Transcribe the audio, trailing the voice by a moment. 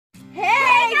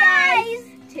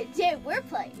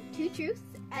play 2 truths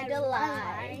and a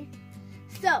lie.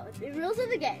 So, the rules of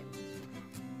the game.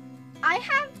 I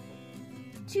have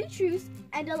 2 truths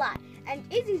and a lie, and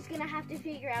Izzy's gonna have to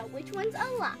figure out which one's a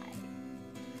lie.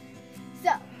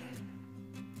 So,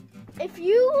 if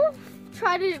you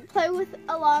try to play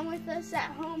along with us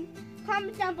at home,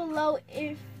 comment down below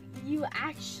if you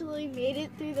actually made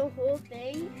it through the whole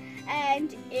thing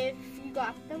and if you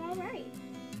got them all right.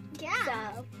 Yeah.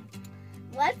 So,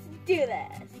 let's do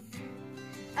this.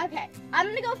 Okay, I'm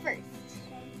gonna go first.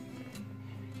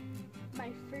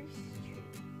 My first truth.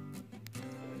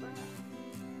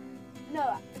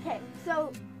 No, okay,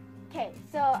 so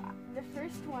the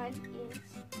first one is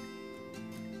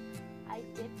I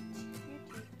dipped your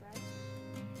toothbrush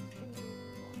in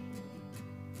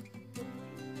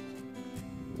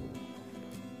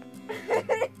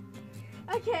your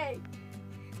Okay,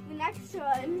 the next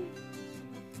one.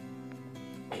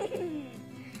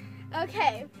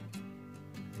 Okay.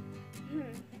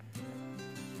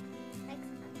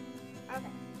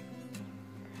 Okay.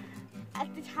 At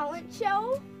the talent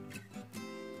show,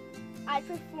 I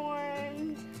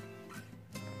performed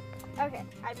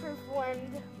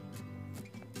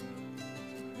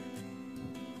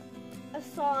a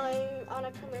song on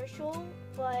a commercial,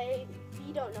 but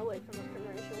you don't know it from a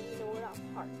commercial, you know it off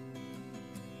heart.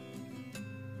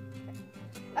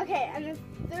 Okay, and the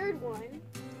third one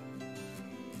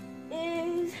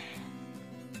is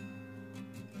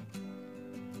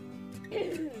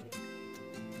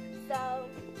so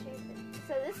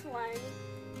this one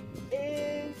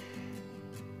is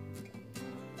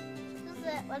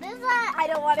What is that? I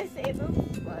don't want to say this,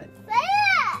 but Say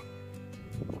it!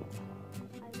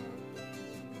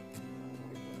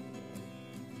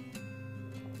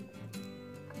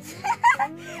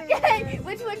 Okay,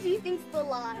 which one do you think's the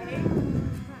lie?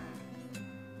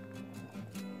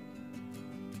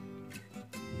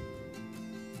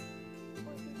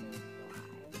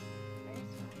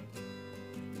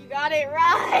 You got it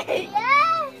right.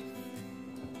 Yes!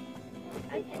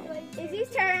 Okay, Izzy's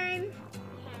turn.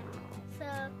 So,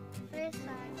 first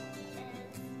one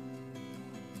is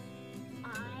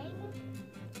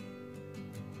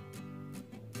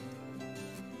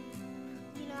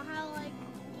you know how like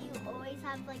you always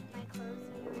have like my clothes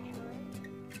when you were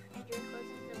short, and your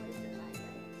clothes is always the line,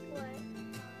 right?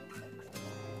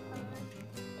 What?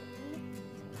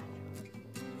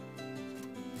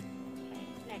 Okay,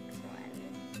 next one.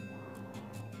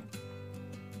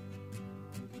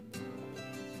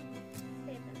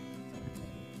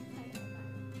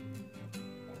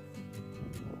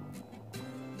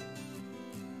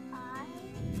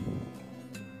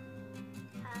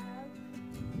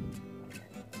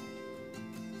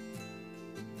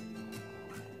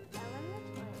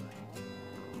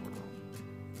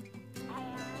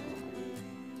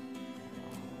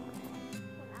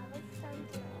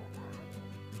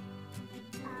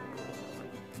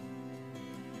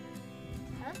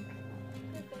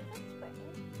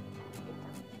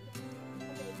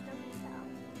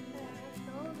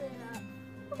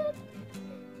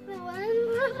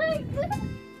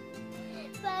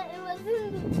 But it was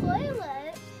in the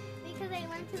toilet because I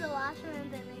went to the washroom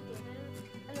and then I didn't,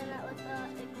 and then it was the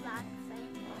exact same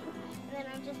thing, and then I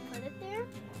just put it there,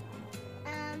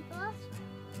 and the last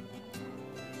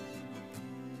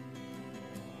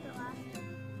one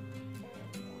is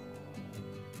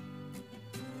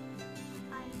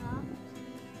I knocked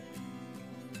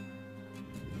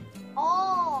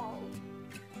all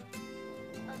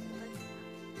of the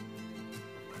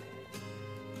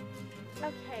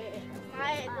Okay,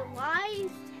 the lie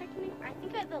is technically, I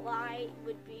think the lie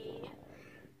would be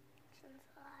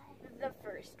the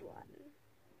first one.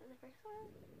 The first one?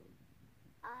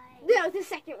 No, the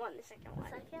second one. The second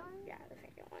one? Yeah, the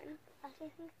second one. I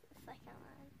think it's the second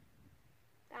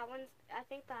one. I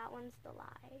think that one's the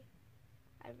lie.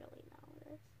 I really know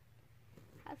this.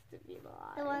 Has to be the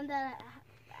lie. The one that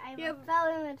I Yeah. fell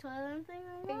in the toilet and thing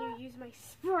like And that? you use my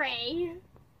spray.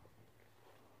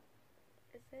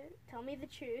 Is it? Tell me the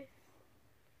truth.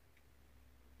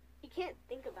 You can't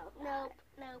think about that.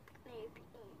 Nope.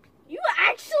 You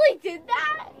actually did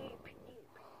that?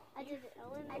 I did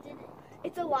it.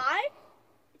 It's a lie?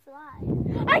 It's a lie.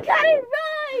 I got it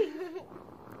right!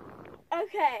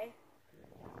 Okay.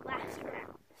 Last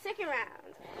round. Second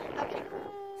round. Okay.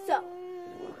 So.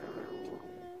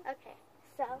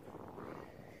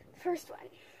 First one.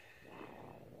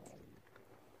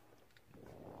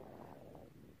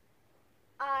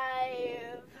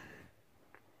 I've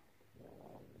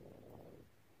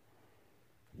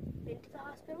been to the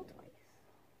hospital twice.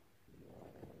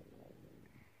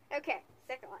 Okay,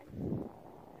 second one.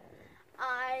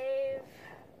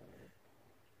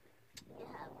 You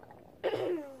have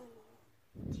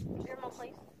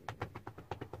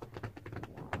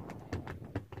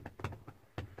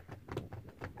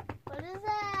is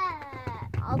that?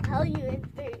 I'll tell you in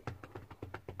 3,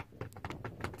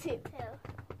 2,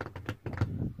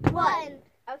 1.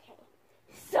 Okay.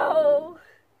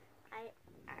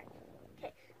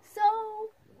 So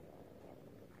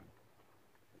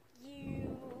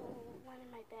you went in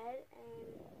my bed,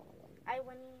 and I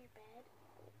went in your bed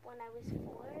when I was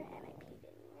 4, and I peed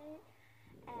in it,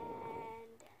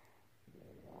 and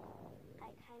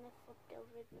I kind of flipped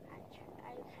over the mattress.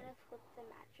 I kind of flipped the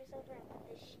mattress over and put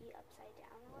the sheet upside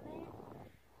down on it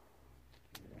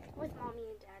with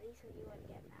mommy and daddy, so you wouldn't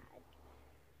get mad.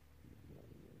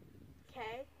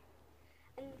 Okay.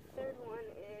 And the third one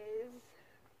is.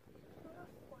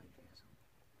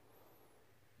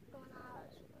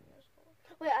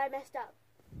 Wait, I messed up.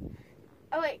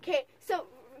 Oh wait, okay. So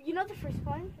you know the first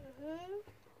one?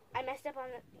 I messed up on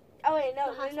the. Oh wait,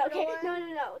 no. Okay,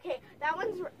 no. Okay, that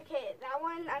one's okay. That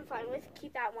one I'm fine with.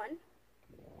 Keep that one.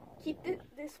 Keep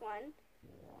this one.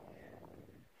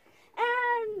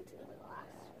 And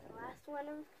the last one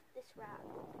of this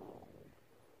round.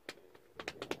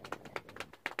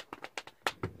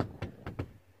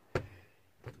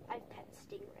 I pet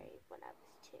Stingray when I was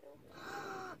 2.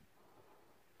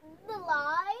 The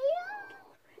lie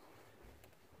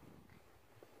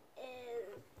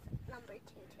is number 2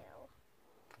 too.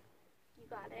 You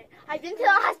got it. I've been to the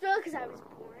hospital because I was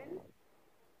born.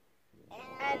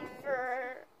 And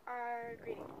for our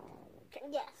greeting. Okay.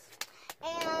 Yes.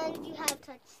 And you have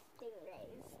touched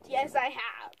stingrays. Yes, I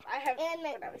have. I have And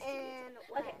when I was 2. and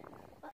Okay.